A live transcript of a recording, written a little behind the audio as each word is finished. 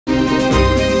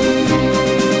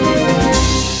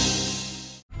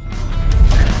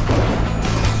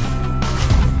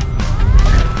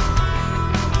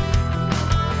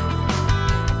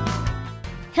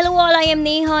I am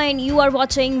Neha and you are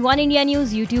watching Oneindia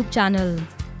News YouTube channel.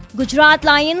 Gujarat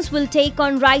Lions will take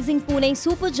on rising Pune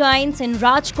Super Giants in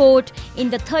Rajkot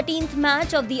in the 13th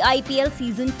match of the IPL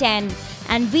Season 10,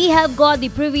 and we have got the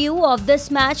preview of this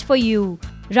match for you.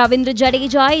 Ravindra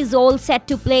Jadeja is all set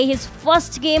to play his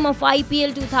first game of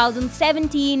IPL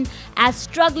 2017 as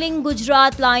struggling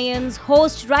Gujarat Lions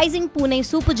host rising Pune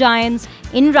Super Giants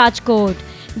in Rajkot.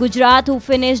 Gujarat, who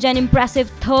finished an impressive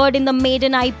third in the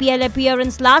maiden IPL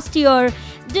appearance last year,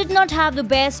 did not have the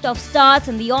best of starts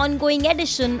in the ongoing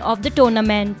edition of the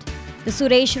tournament. The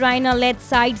Suresh Raina-led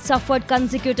side suffered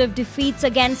consecutive defeats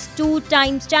against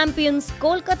two-time champions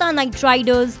Kolkata Knight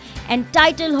Riders and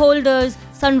title holders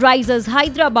Sunrisers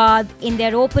Hyderabad in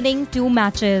their opening two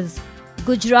matches.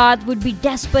 Gujarat would be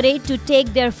desperate to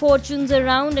take their fortunes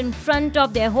around in front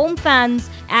of their home fans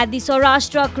at the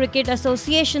Saurashtra Cricket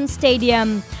Association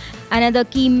Stadium. Another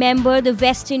key member, the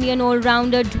West Indian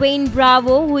all-rounder Dwayne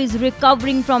Bravo, who is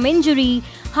recovering from injury,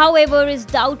 however, is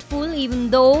doubtful even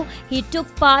though he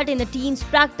took part in the team's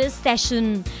practice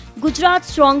session.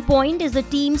 Gujarat's strong point is the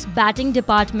team's batting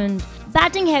department.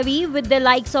 Batting heavy with the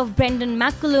likes of Brendan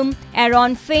McCullum,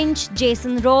 Aaron Finch,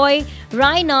 Jason Roy,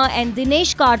 Raina and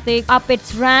Dinesh Karthik up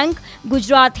its rank,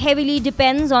 Gujarat heavily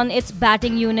depends on its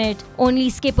batting unit. Only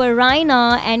skipper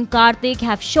Raina and Karthik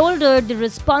have shouldered the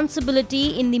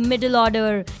responsibility in the middle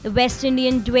order. The West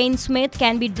Indian Dwayne Smith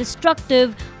can be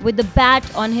destructive with the bat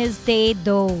on his day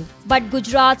though. But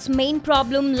Gujarat's main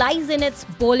problem lies in its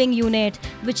bowling unit,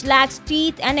 which lacks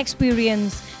teeth and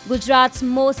experience. Gujarat's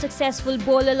most successful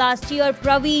bowler last year,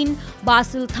 Praveen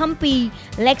Basil Thampi,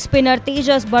 leg spinner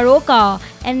Tejas Baroka,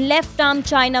 and left-arm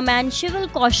Chinaman Shival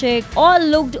Kaushik all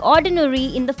looked ordinary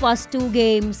in the first two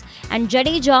games. And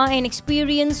Jadeja and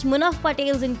experienced Munaf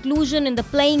Patel's inclusion in the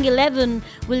playing 11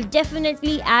 will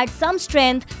definitely add some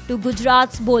strength to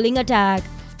Gujarat's bowling attack.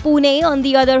 Pune, on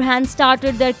the other hand,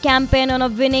 started their campaign on a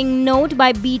winning note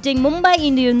by beating Mumbai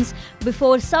Indians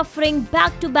before suffering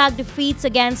back-to-back defeats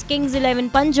against Kings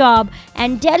 11 Punjab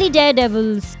and Delhi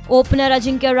Daredevils. Opener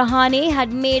Ajinkya Rahane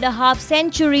had made a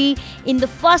half-century in the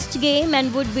first game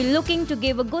and would be looking to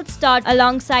give a good start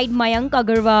alongside Mayank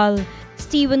Agarwal.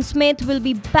 Steven Smith will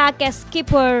be back as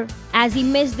skipper as he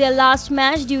missed their last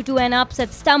match due to an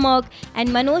upset stomach, and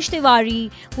Manoj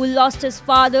Tiwari, who lost his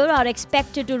father, are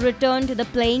expected to return to the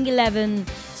playing 11.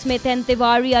 Smith and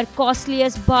Tiwari are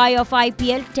costliest buy of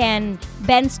IPL 10.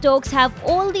 Ben Stokes have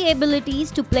all the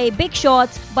abilities to play big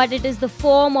shots, but it is the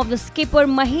form of the skipper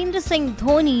Mahendra Singh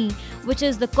Dhoni which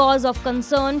is the cause of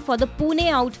concern for the Pune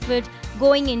outfit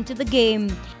going into the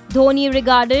game. Dhoni,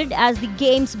 regarded as the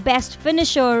game's best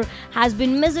finisher, has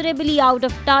been miserably out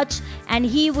of touch, and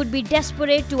he would be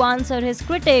desperate to answer his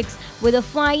critics with a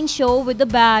fine show with the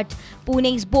bat.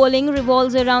 Pune's bowling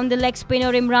revolves around the leg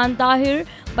spinner Imran Tahir,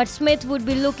 but Smith would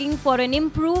be looking for an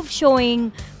improved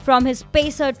showing from his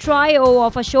pacer trio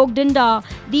of Ashok Dinda,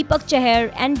 Deepak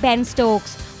Chahar and Ben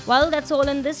Stokes. Well, that's all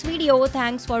in this video.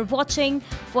 Thanks for watching.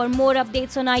 For more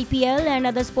updates on IPL and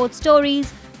other sports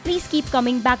stories, please keep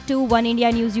coming back to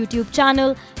Oneindia News YouTube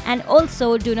channel, and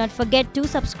also do not forget to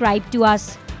subscribe to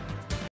us.